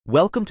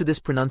Welcome to this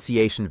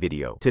pronunciation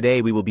video.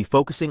 Today we will be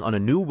focusing on a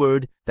new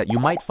word that you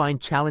might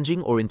find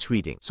challenging or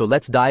intriguing. So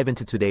let's dive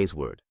into today's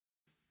word.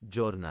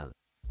 Giornal,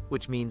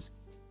 which means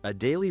A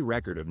daily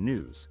record of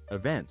news,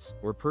 events,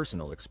 or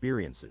personal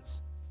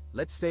experiences.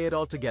 let's say it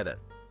all together.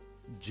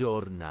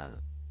 Giornal.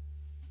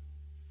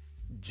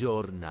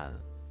 Giornal.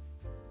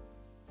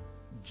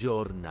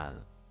 Giornal.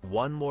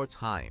 One more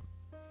time.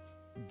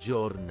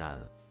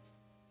 Giornal.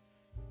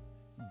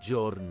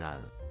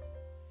 Giornal.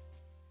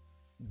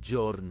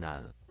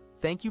 Giornal.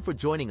 Thank you for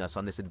joining us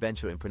on this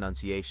adventure in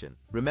pronunciation.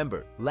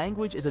 Remember,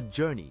 language is a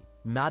journey,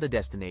 not a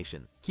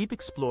destination. Keep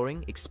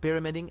exploring,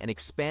 experimenting, and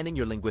expanding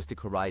your linguistic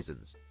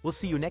horizons. We'll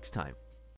see you next time.